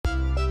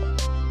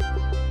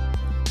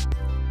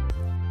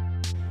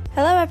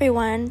Hello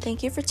everyone,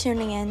 thank you for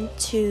tuning in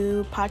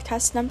to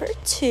podcast number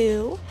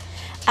 2.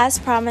 As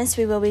promised,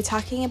 we will be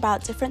talking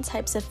about different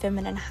types of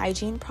feminine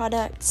hygiene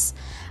products.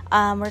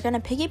 We're going to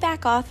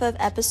piggyback off of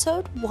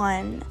episode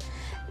 1,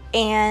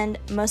 and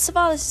most of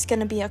all, this is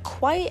going to be a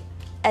quite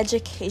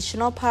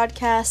educational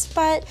podcast,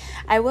 but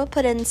I will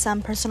put in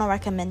some personal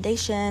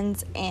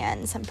recommendations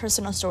and some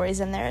personal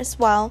stories in there as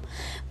well.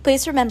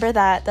 Please remember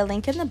that the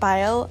link in the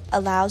bio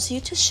allows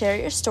you to share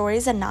your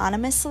stories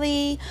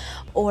anonymously,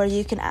 or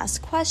you can ask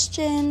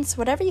questions,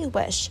 whatever you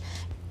wish.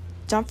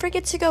 Don't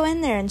forget to go in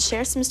there and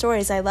share some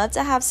stories. I love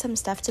to have some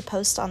stuff to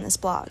post on this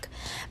blog.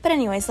 But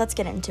anyways, let's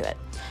get into it.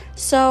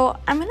 So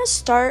I'm going to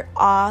start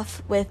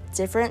off with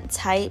different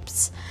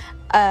types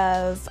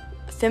of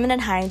feminine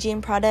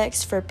hygiene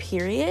products for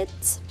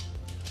periods.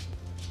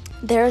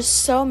 There's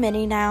so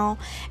many now,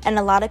 and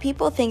a lot of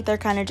people think they're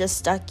kind of just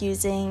stuck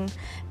using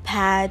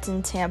pads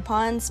and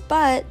tampons,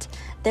 but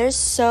there's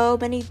so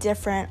many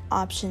different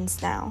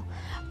options now.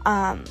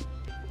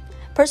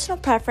 Personal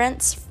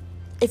preference,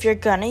 if you're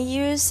gonna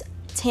use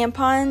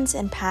tampons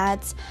and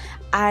pads,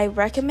 I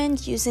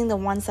recommend using the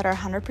ones that are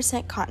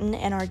 100% cotton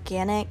and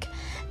organic.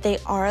 They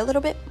are a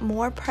little bit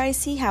more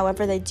pricey,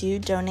 however, they do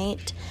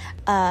donate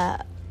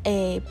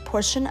a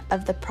portion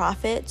of the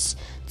profits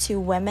to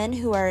women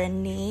who are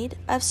in need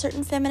of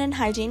certain feminine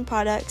hygiene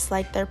products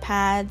like their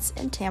pads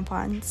and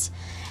tampons.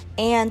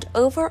 And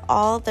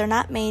overall, they're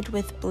not made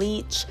with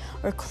bleach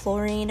or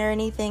chlorine or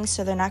anything,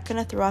 so they're not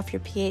going to throw off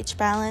your pH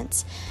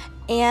balance.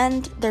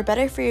 And they're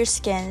better for your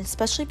skin,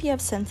 especially if you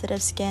have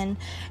sensitive skin.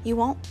 You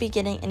won't be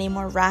getting any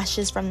more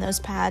rashes from those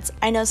pads.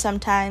 I know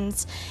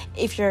sometimes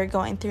if you're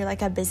going through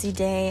like a busy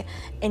day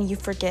and you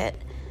forget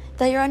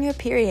that you're on your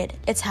period.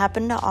 It's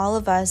happened to all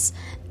of us.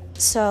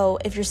 So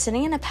if you're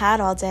sitting in a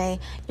pad all day,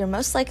 you're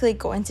most likely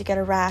going to get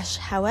a rash.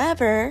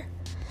 However,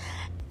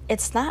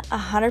 it's not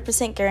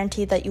 100%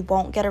 guaranteed that you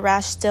won't get a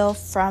rash still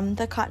from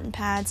the cotton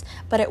pads,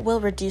 but it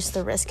will reduce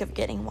the risk of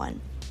getting one.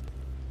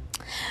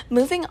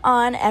 Moving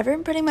on,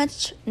 everyone pretty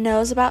much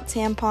knows about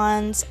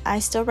tampons. I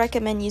still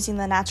recommend using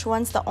the natural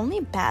ones. The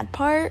only bad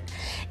part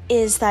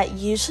is that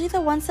usually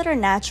the ones that are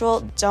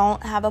natural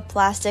don't have a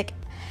plastic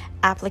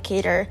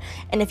applicator.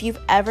 And if you've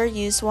ever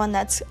used one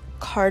that's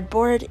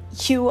cardboard,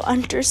 you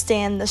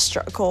understand the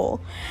struggle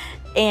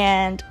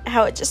and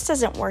how it just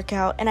doesn't work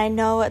out. And I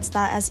know it's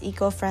not as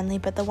eco-friendly,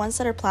 but the ones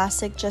that are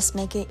plastic just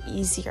make it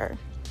easier.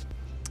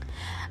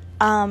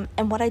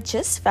 And what I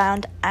just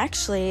found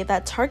actually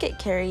that Target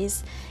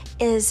carries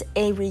is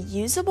a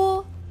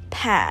reusable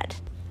pad.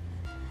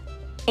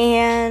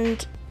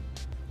 And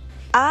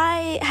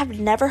I have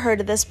never heard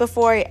of this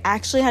before. I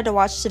actually had to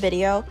watch the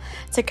video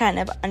to kind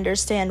of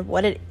understand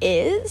what it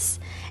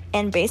is.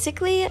 And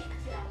basically,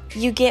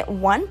 you get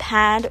one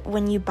pad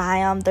when you buy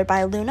them. They're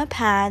by Luna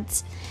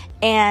pads.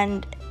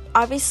 And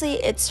obviously,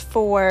 it's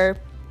for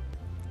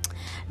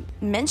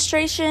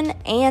menstruation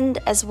and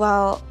as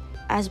well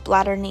as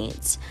bladder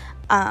needs.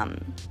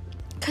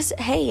 Because,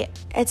 hey,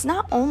 it's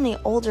not only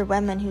older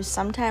women who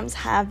sometimes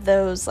have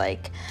those,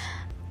 like,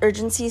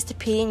 urgencies to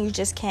pee and you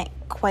just can't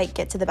quite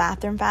get to the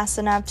bathroom fast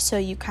enough, so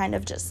you kind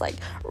of just, like,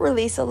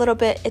 release a little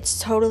bit. It's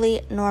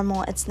totally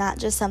normal. It's not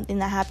just something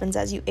that happens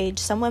as you age.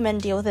 Some women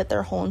deal with it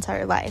their whole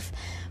entire life.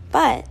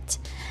 But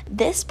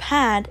this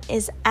pad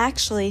is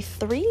actually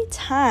 3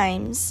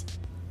 times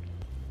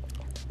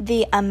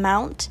the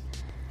amount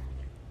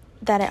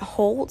that it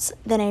holds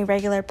than a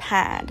regular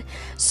pad.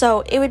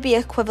 So it would be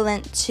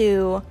equivalent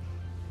to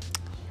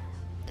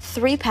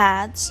 3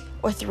 pads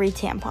or 3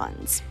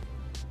 tampons.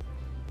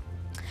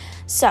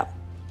 So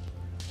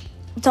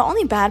the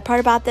only bad part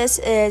about this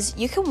is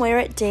you can wear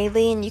it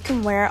daily and you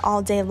can wear it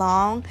all day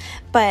long,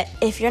 but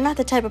if you're not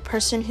the type of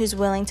person who's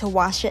willing to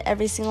wash it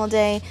every single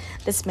day,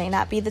 this may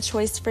not be the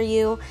choice for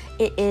you.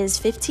 It is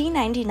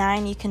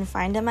 $15.99. You can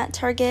find them at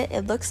Target.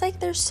 It looks like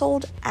they're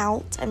sold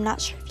out. I'm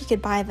not sure if you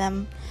could buy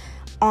them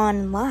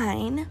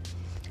online,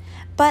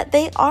 but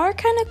they are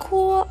kind of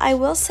cool. I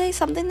will say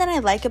something that I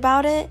like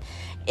about it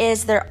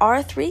is there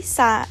are 3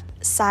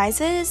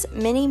 sizes,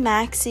 mini,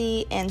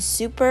 maxi, and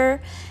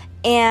super.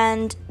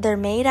 And they're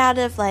made out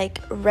of like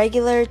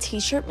regular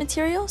t-shirt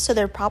material, so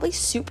they're probably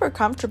super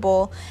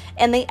comfortable,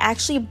 and they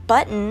actually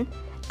button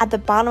at the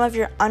bottom of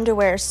your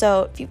underwear.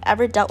 So if you've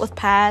ever dealt with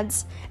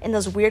pads and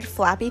those weird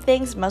flappy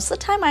things, most of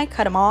the time I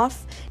cut them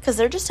off because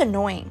they're just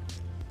annoying.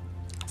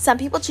 Some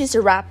people choose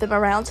to wrap them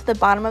around to the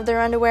bottom of their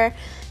underwear.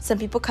 Some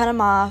people cut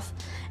them off,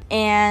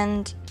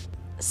 and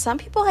some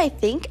people, I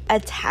think,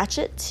 attach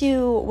it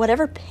to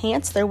whatever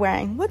pants they're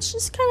wearing, which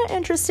is kind of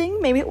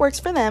interesting. Maybe it works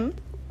for them.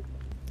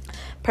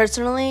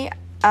 Personally,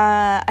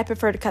 I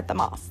prefer to cut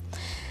them off.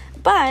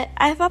 But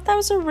I thought that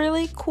was a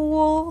really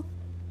cool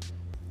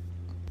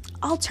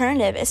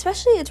alternative.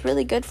 Especially, it's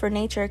really good for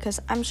nature because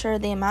I'm sure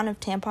the amount of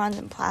tampons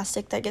and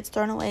plastic that gets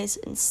thrown away is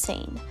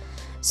insane.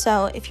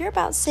 So if you're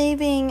about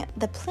saving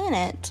the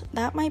planet,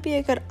 that might be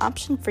a good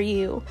option for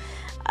you.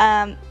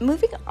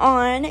 Moving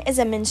on is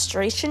a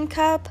menstruation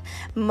cup.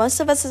 Most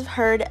of us have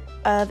heard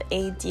of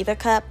a Diva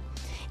cup.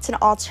 It's an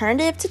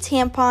alternative to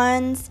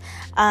tampons.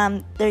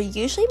 They're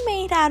usually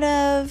made out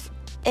of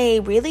a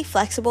really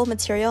flexible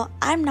material.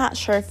 I'm not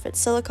sure if it's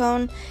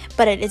silicone,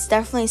 but it is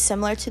definitely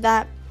similar to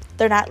that.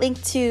 They're not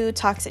linked to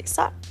toxic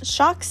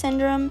shock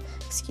syndrome,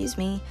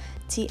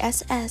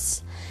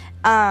 TSS.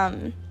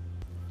 And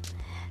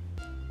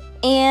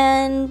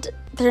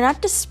they're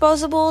not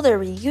disposable, they're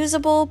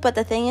reusable, but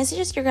the thing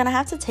is you're gonna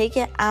have to take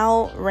it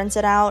out, rinse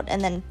it out,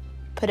 and then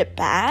put it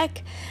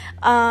back.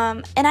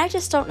 And I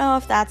just don't know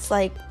if that's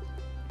like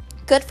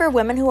good for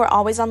women who are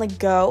always on the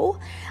go.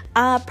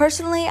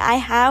 Personally, I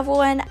have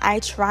one. I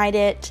tried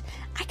it.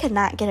 I could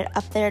not get it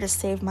up there to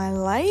save my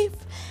life.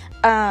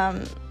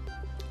 I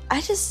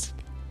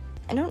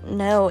don't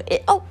know.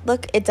 Oh,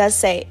 look, it does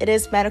say it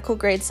is medical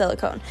grade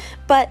silicone.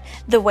 But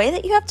the way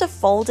that you have to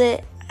fold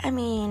it, I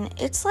mean,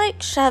 it's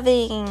like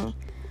shoving,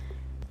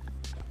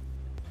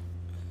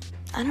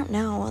 I don't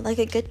know, like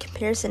a good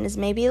comparison is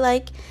maybe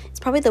like, it's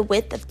probably the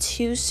width of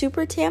 2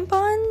 super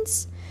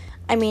tampons.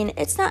 I mean,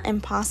 it's not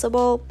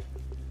impossible.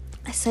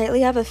 I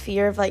slightly have a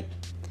fear of like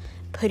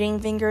putting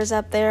fingers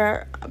up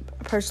there,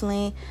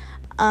 personally.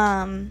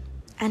 I'm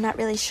not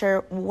really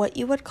sure what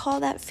you would call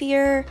that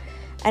fear.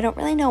 I don't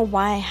really know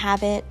why I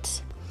have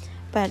it,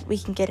 but we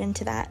can get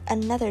into that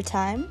another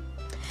time.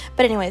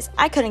 But anyways,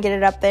 I couldn't get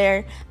it up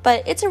there,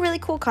 but it's a really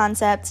cool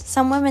concept.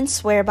 Some women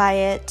swear by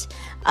it.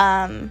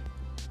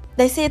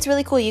 They say it's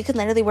really cool. You can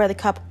literally wear the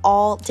cup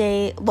all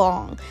day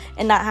long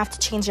and not have to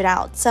change it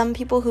out. Some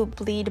people who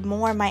bleed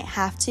more might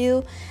have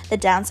to. The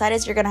downside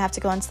is you're going to have to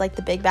go into like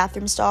the big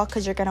bathroom stall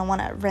because you're going to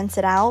want to rinse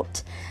it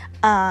out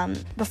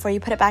before you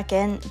put it back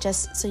in,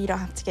 just so you don't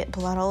have to get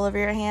blood all over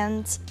your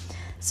hands.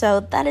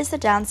 So that is the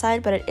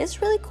downside, but it is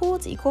really cool.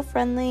 It's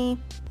eco-friendly.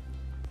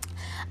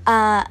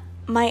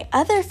 My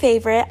other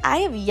favorite, I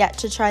have yet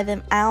to try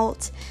them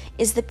out,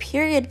 is the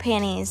period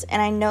panties.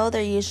 And I know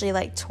they're usually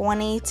like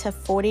 $20 to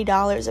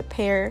 $40 a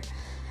pair.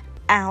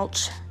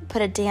 Ouch.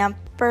 Put a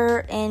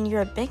damper in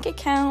your bank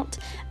account.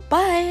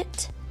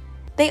 But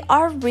they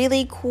are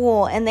really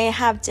cool. And they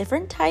have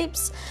different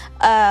types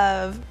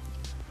of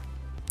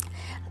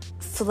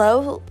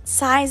flow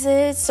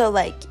sizes, so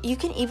like you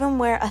can even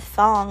wear a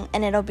thong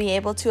and it'll be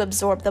able to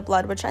absorb the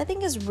blood, which I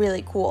think is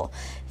really cool.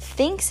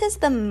 Thinx is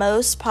the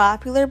most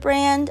popular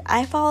brand.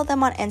 I follow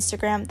them on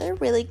Instagram. They're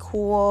really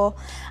cool,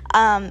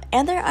 and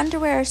their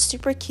underwear are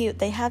super cute.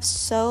 They have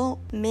so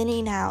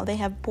many now. They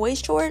have boy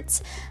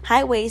shorts,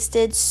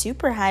 high-waisted,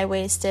 super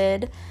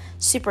high-waisted,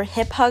 super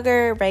hip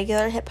hugger,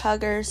 regular hip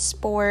hugger,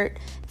 sport,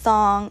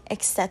 thong,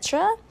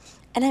 etc.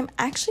 And I'm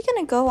actually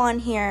gonna go on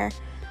here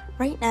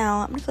right now.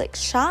 I'm gonna click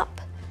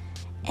shop,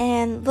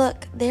 and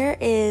look, there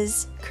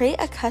is create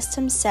a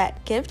custom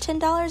set, give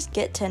 $10,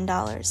 get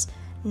 $10.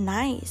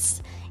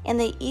 Nice. And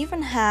they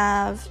even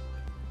have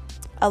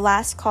a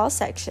last call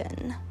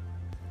section.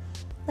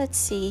 Let's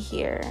see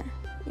here.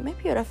 You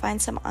might be able to find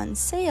some on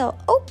sale.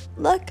 Oh,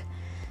 look,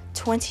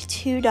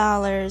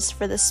 $22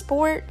 for the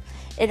sport.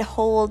 It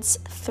holds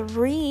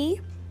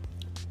 3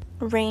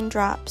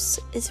 raindrops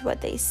is what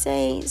they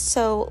say.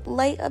 So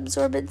light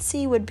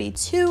absorbency would be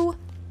 2.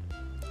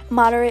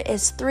 Moderate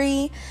is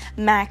 3,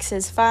 max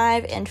is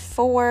 5, and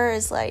 4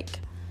 is like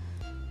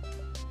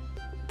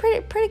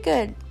pretty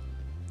good.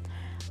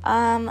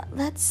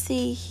 Let's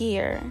see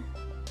here.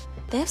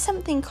 They have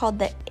something called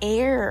the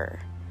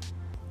Air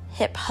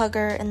Hip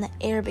Hugger and the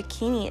Air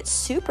Bikini. It's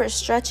super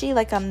stretchy,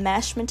 like a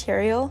mesh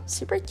material.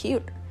 Super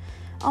cute.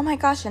 Oh my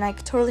gosh, and I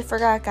totally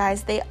forgot,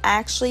 guys. They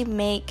actually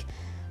make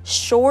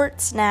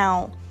shorts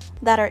now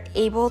that are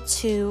able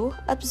to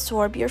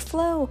absorb your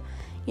flow.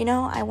 You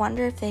know, I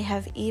wonder if they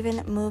have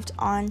even moved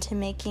on to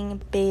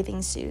making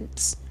bathing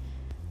suits.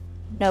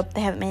 Nope,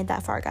 they haven't made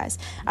that far, guys.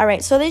 All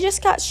right, so they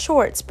just got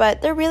shorts,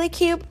 but they're really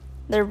cute.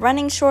 They're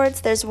running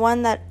shorts. There's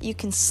one that you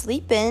can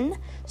sleep in,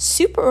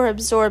 super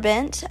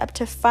absorbent, up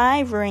to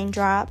 5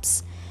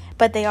 raindrops,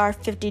 but they are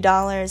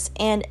 $50.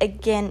 And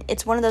again,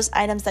 it's one of those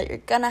items that you're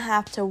going to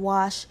have to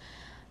wash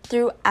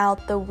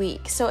throughout the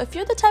week. So if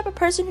you're the type of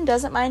person who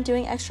doesn't mind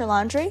doing extra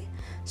laundry,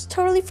 it's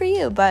totally for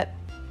you. But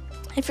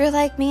if you're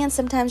like me and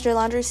sometimes your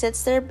laundry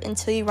sits there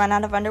until you run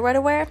out of underwear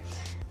to wear,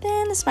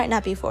 then this might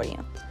not be for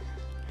you.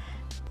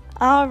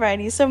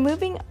 Alrighty, so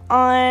moving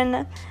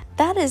on,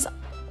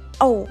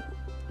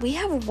 we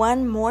have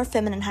one more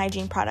feminine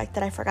hygiene product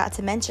that I forgot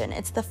to mention.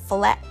 It's the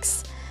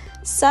Flex.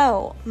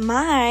 So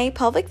my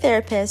pelvic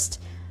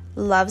therapist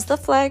loves the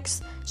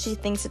Flex. She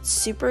thinks it's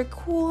super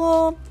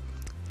cool.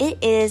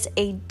 It is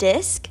a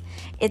disc.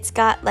 It's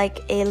got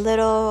like a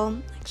little,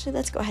 actually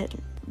let's go ahead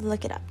and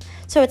look it up.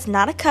 So it's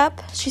not a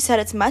cup. She said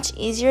it's much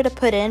easier to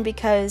put in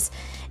because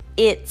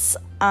it's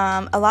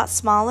a lot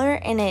smaller,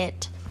 and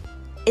it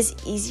is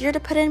easier to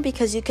put in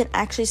because you can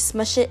actually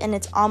smush it, and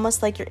it's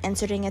almost like you're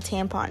inserting a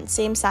tampon,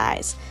 same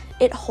size.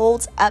 It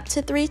holds up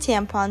to 3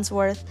 tampons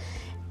worth,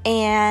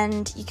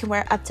 and you can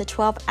wear up to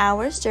 12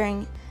 hours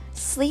during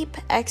sleep,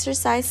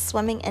 exercise,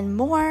 swimming, and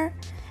more.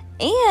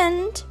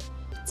 And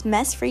it's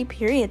mess-free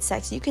period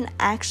sex. You can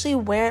actually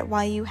wear it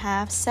while you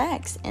have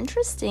sex.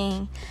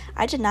 Interesting.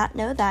 I did not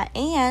know that.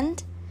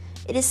 And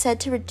it is said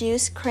to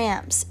reduce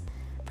cramps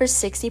for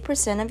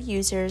 60% of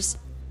users.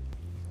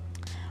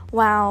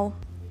 Wow.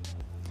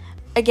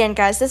 Again,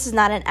 guys, this is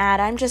not an ad.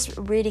 I'm just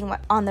reading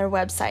what on their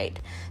website.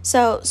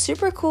 So,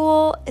 super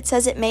cool. It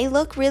says it may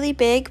look really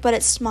big, but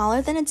it's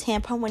smaller than a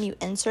tampon when you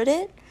insert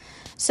it.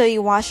 So,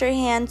 you wash your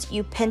hands,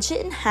 you pinch it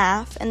in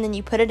half, and then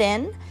you put it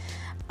in.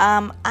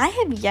 I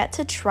have yet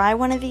to try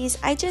one of these.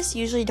 I just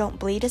usually don't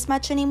bleed as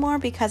much anymore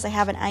because I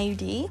have an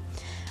IUD.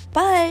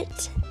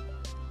 But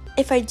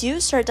if I do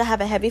start to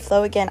have a heavy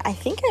flow again, I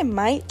think I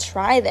might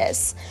try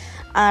this.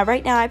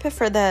 Right now, I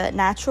prefer the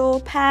natural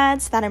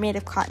pads that are made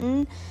of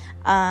cotton.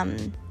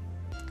 I'm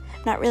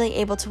not really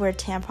able to wear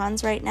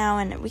tampons right now,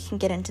 and we can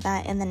get into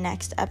that in the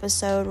next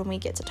episode when we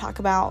get to talk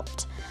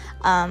about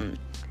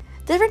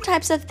different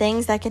types of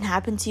things that can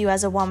happen to you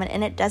as a woman.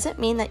 And it doesn't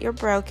mean that you're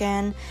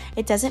broken.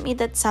 It doesn't mean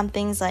that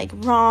something's like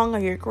wrong or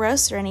you're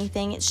gross or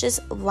anything. It's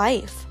just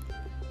life.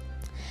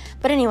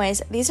 But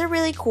anyways, these are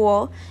really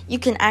cool. You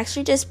can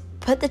actually just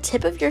put the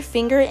tip of your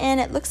finger in.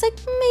 It looks like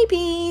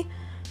maybe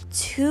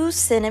 2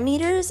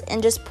 centimeters,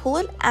 and just pull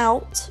it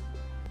out.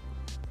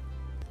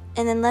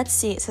 And then let's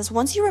see, it says,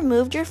 once you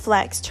removed your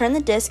flex, turn the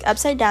disc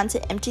upside down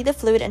to empty the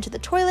fluid into the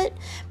toilet.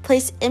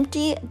 Place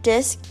empty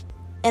disc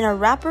in a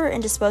wrapper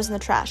and dispose in the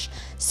trash.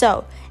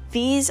 So,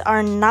 these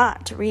are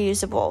not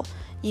reusable.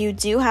 You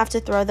do have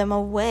to throw them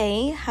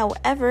away.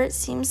 However, it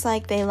seems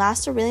like they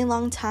last a really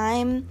long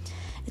time.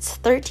 It's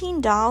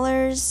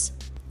 $13.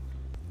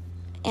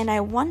 And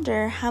I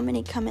wonder how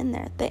many come in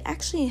there. They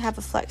actually have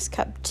a flex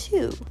cup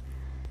too.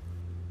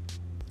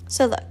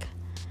 So look.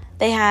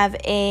 They have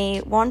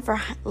a 1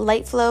 for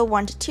light flow,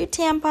 1 to 2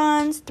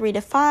 tampons, 3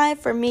 to 5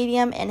 for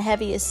medium, and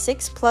heavy is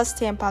 6+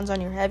 tampons on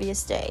your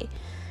heaviest day.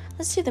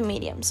 Let's do the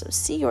medium, so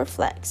see your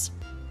flex.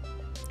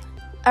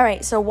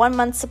 Alright, so 1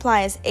 month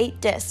supply is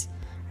 8 discs.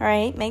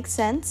 Alright, makes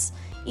sense.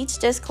 Each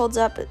disc holds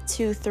up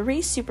to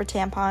 3 super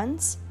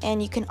tampons,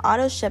 and you can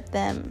auto ship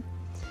them.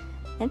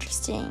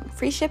 Interesting.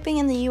 Free shipping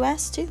in the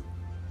US too.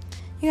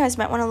 You guys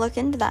might want to look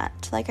into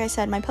that. Like I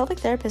said, my pelvic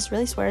therapist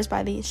really swears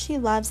by these. She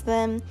loves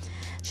them.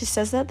 She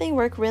says that they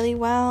work really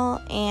well,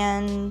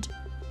 and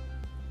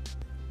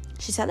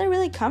she said they're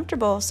really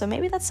comfortable, so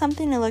maybe that's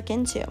something to look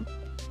into.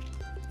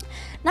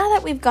 Now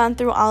that we've gone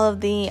through all of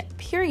the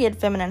period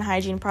feminine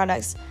hygiene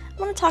products,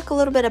 I want to talk a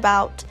little bit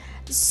about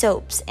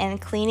soaps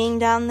and cleaning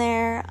down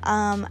there.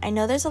 I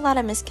know there's a lot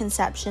of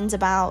misconceptions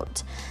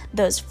about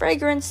those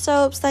fragrance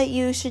soaps that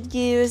you should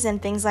use and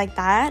things like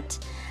that.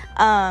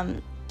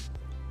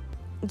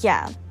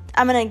 Yeah,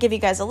 I'm going to give you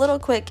guys a little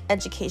quick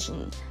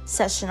education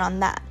session on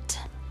that.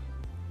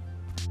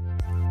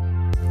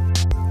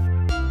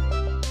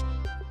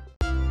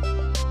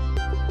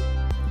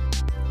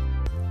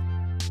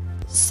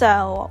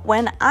 So,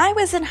 when I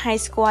was in high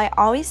school, I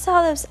always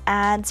saw those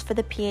ads for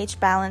the pH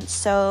balance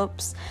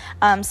soaps.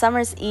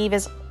 Summer's Eve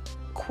is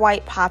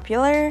quite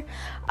popular.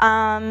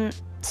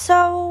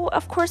 So,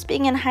 of course,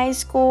 being in high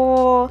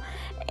school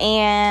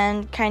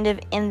and kind of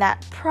in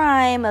that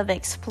prime of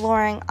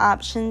exploring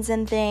options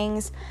and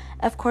things,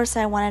 of course,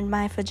 I wanted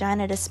my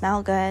vagina to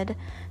smell good.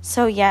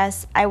 So,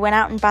 yes, I went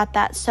out and bought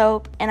that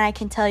soap, and I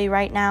can tell you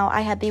right now,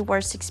 I had the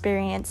worst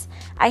experience.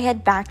 I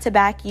had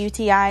back-to-back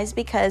UTIs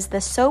because the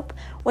soap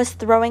was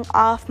throwing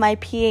off my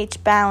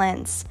pH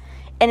balance,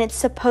 and it's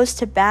supposed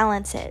to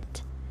balance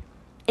it.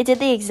 It did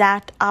the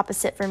exact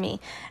opposite for me.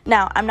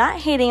 Now, I'm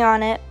not hating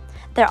on it.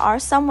 There are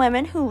some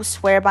women who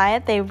swear by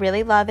it. They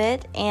really love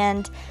it,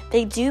 and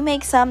they do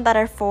make some that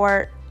are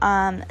for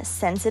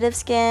sensitive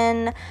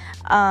skin,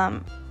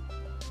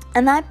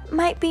 and that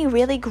might be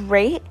really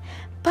great,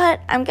 but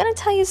I'm going to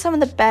tell you some of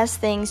the best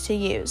things to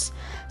use.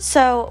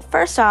 So,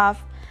 first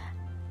off,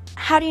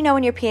 how do you know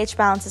when your pH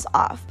balance is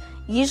off?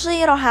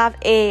 Usually it'll have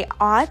a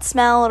odd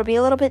smell. It'll be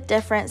a little bit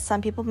different.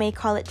 Some people may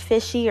call it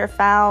fishy or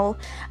foul.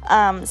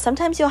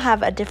 Sometimes you'll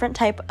have a different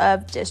type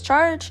of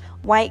discharge.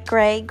 White,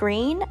 gray,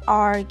 green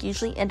are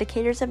usually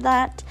indicators of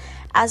that,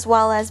 as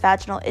well as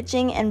vaginal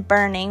itching and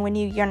burning when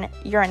you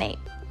urinate.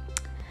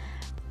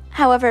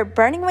 However,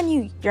 burning when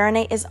you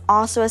urinate is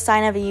also a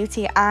sign of a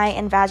UTI,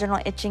 and vaginal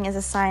itching is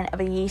a sign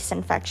of a yeast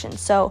infection.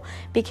 So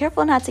be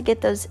careful not to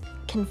get those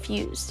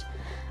confused.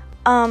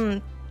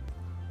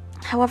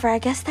 However, I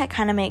guess that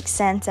kind of makes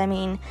sense. I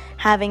mean,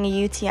 having a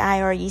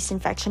UTI or a yeast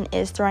infection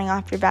is throwing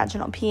off your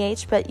vaginal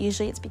pH, but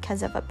usually it's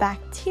because of a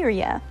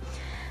bacteria.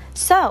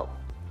 So,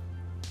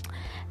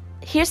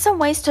 here's some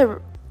ways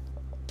to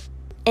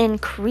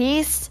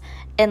increase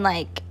and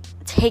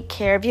take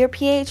care of your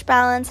pH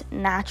balance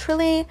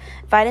naturally.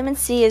 Vitamin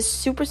C is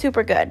super,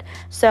 super good.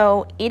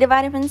 So, eat a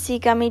vitamin C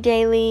gummy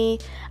daily.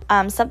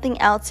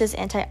 Something else is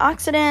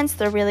antioxidants.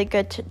 They're really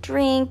good to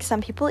drink.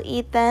 Some people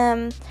eat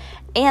them.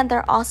 And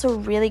they're also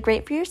really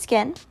great for your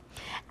skin.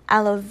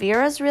 Aloe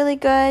vera is really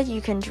good.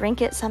 You can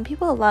drink it. Some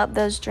people love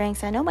those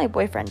drinks. I know my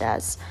boyfriend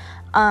does.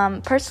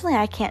 Personally,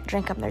 I can't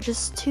drink them. They're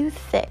just too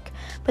thick.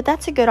 But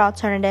that's a good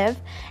alternative.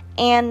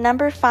 And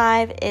number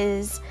 5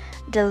 is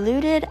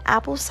diluted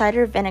apple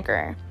cider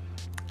vinegar.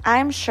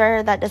 I'm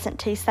sure that doesn't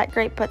taste that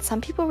great, but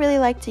some people really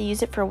like to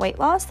use it for weight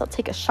loss. They'll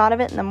take a shot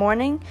of it in the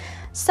morning.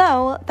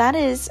 So that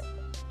is,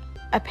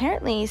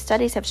 apparently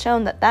studies have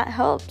shown that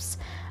helps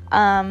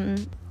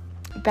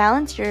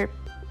balance your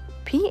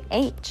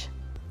pH.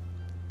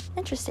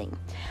 Interesting.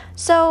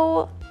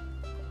 So,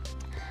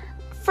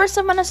 first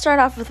I'm going to start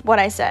off with what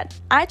I said.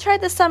 I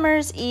tried the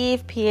Summer's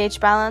Eve pH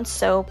Balance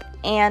soap,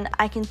 and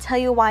I can tell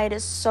you why it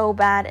is so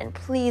bad, and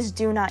please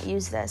do not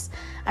use this.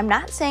 I'm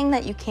not saying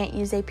that you can't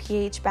use a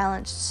pH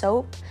balanced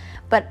soap,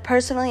 but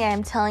personally I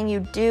am telling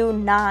you, do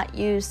not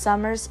use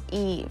Summer's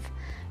Eve.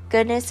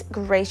 Goodness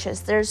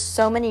gracious, there's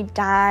so many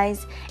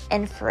dyes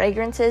and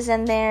fragrances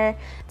in there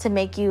to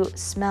make you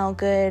smell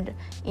good,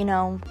 you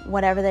know,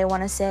 whatever they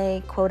want to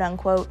say, quote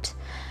unquote.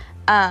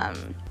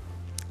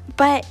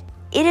 But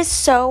it is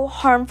so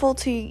harmful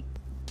to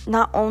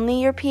not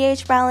only your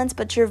pH balance,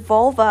 but your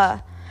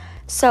vulva.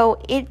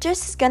 So it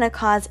just is going to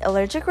cause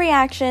allergic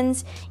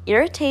reactions,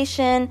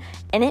 irritation,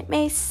 and it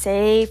may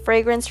say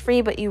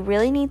fragrance-free, but you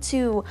really need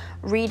to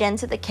read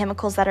into the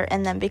chemicals that are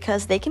in them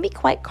because they can be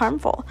quite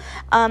harmful,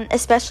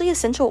 especially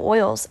essential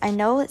oils. I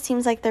know it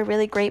seems like they're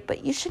really great,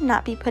 but you should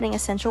not be putting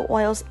essential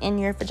oils in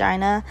your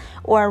vagina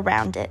or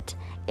around it.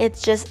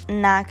 It's just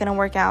not going to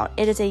work out.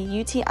 It is a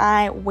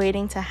UTI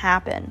waiting to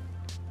happen.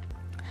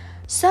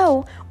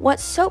 So, what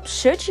soap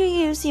should you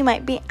use, you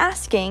might be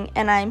asking,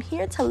 and I'm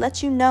here to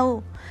let you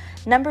know.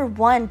 Number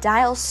 1,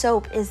 Dial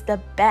soap is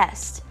the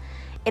best.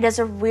 It is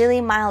a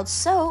really mild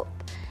soap,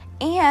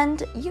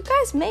 and you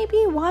guys may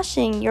be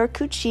washing your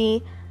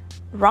coochie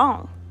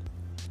wrong.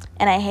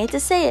 And I hate to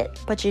say it,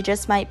 but you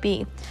just might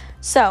be.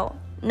 So,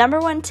 number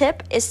 1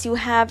 tip is to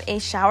have a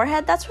shower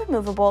head that's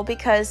removable,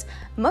 because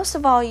most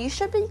of all, you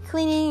should be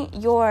cleaning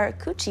your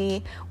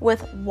coochie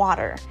with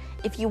water.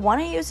 If you want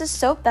to use a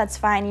soap, that's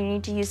fine. You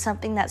need to use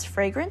something that's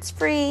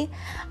fragrance-free.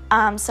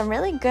 Some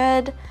really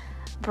good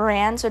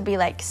brands would be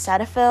like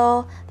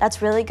Cetaphil.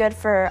 That's really good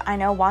for, I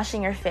know,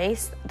 washing your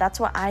face. That's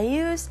what I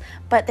use.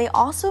 But they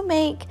also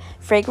make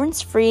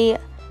fragrance-free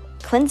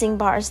cleansing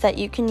bars that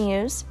you can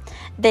use.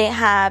 They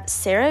have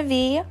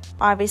CeraVe,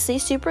 obviously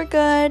super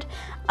good.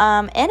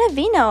 And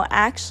Aveeno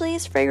actually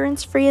is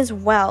fragrance-free as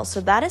well.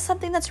 So that is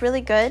something that's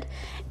really good.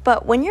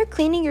 But when you're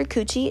cleaning your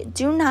coochie,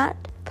 do not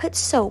put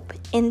soap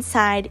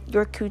inside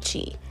your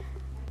coochie.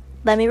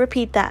 Let me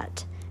repeat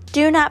that.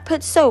 Do not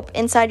put soap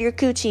inside your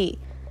coochie.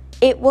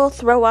 It will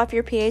throw off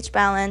your pH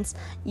balance.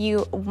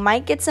 You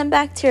might get some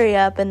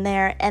bacteria up in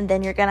there, and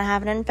then you're going to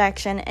have an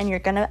infection, and you're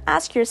going to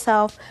ask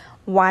yourself,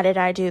 why did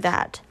I do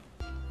that?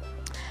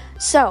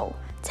 So,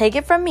 take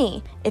it from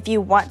me. If you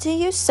want to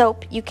use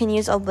soap, you can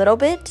use a little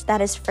bit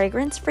that is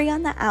fragrance-free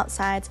on the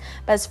outsides.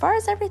 But as far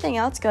as everything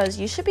else goes,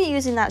 you should be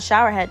using that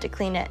shower head to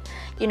clean it.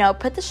 You know,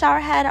 put the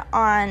shower head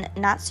on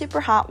not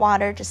super hot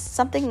water, just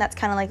something that's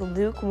kind of like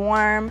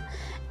lukewarm.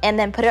 And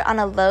then put it on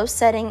a low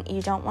setting.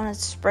 You don't want to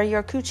spray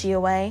your coochie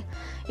away.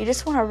 You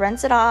just want to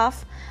rinse it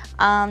off,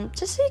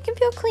 just so you can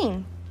feel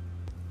clean.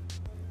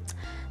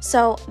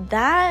 So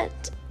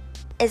that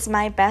is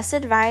my best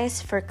advice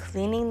for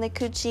cleaning the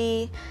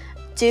coochie.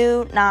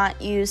 Do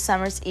not use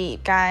Summer's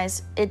Eve,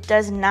 guys. It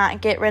does not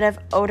get rid of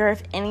odor.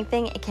 If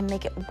anything, it can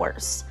make it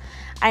worse.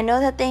 I know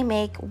that they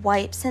make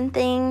wipes and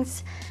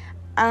things.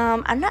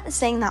 I'm not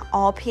saying that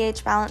all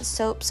pH balanced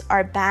soaps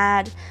are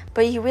bad,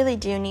 but you really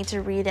do need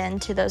to read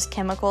into those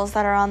chemicals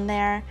that are on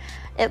there.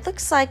 It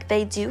looks like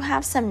they do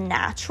have some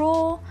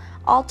natural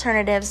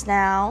alternatives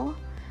now.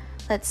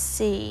 Let's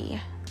see.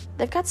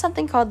 They've got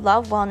something called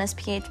Love Wellness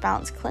pH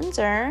Balance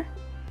Cleanser,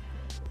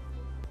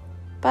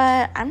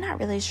 but I'm not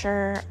really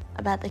sure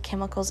about the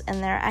chemicals in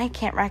there. I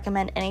can't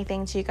recommend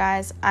anything to you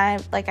guys.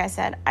 Like I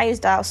said, I use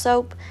Dial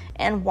soap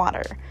and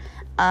water.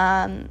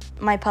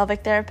 My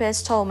pelvic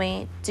therapist told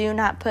me, do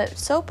not put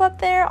soap up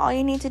there. All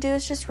you need to do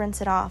is just rinse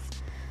it off.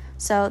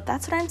 So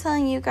that's what I'm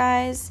telling you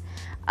guys.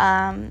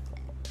 And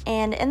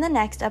in the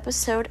next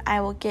episode, I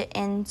will get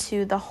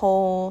into the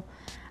whole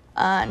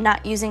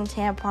not using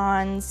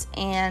tampons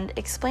and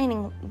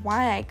explaining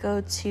why I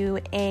go to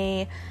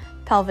a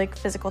pelvic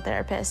physical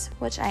therapist,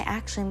 which I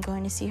actually am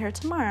going to see her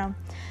tomorrow.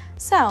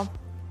 So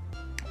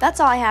that's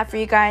all I have for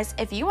you guys.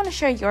 If you want to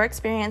share your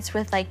experience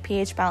with like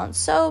pH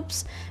balanced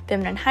soaps,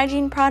 feminine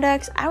hygiene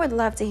products, I would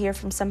love to hear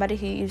from somebody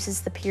who uses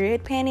the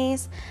period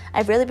panties.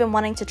 I've really been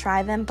wanting to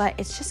try them, but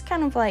it's just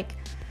kind of like,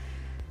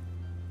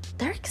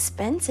 they're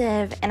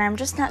expensive and I'm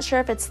just not sure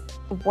if it's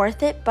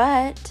worth it,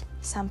 but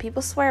some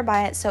people swear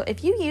by it. So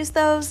if you use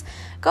those,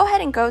 go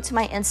ahead and go to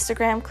my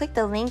Instagram, click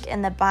the link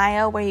in the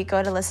bio where you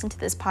go to listen to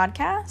this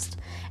podcast.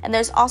 And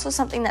there's also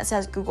something that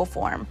says Google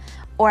form,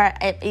 or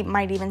it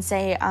might even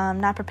say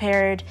not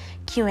prepared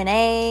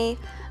Q&A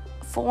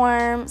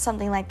form,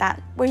 something like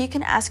that, where you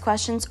can ask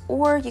questions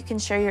or you can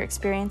share your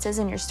experiences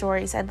and your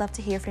stories. I'd love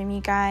to hear from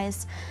you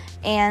guys.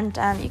 And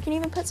you can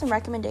even put some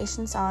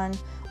recommendations on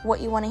what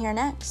you want to hear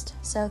next.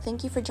 So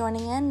thank you for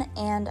joining in,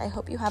 and I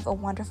hope you have a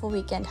wonderful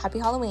weekend. Happy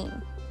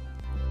Halloween.